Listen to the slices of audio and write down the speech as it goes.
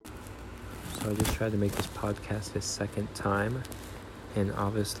So I just tried to make this podcast a second time, and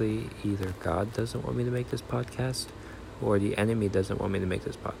obviously either God doesn't want me to make this podcast or the enemy doesn't want me to make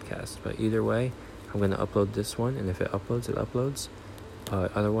this podcast. But either way, I'm going to upload this one, and if it uploads, it uploads.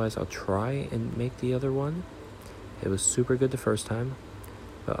 Otherwise, I'll try and make the other one. It was super good the first time,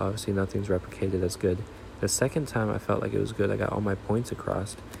 but obviously nothing's replicated as good. The second time I felt like it was good. I got all my points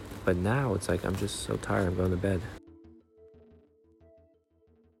across, but now it's like I'm just so tired. I'm going to bed.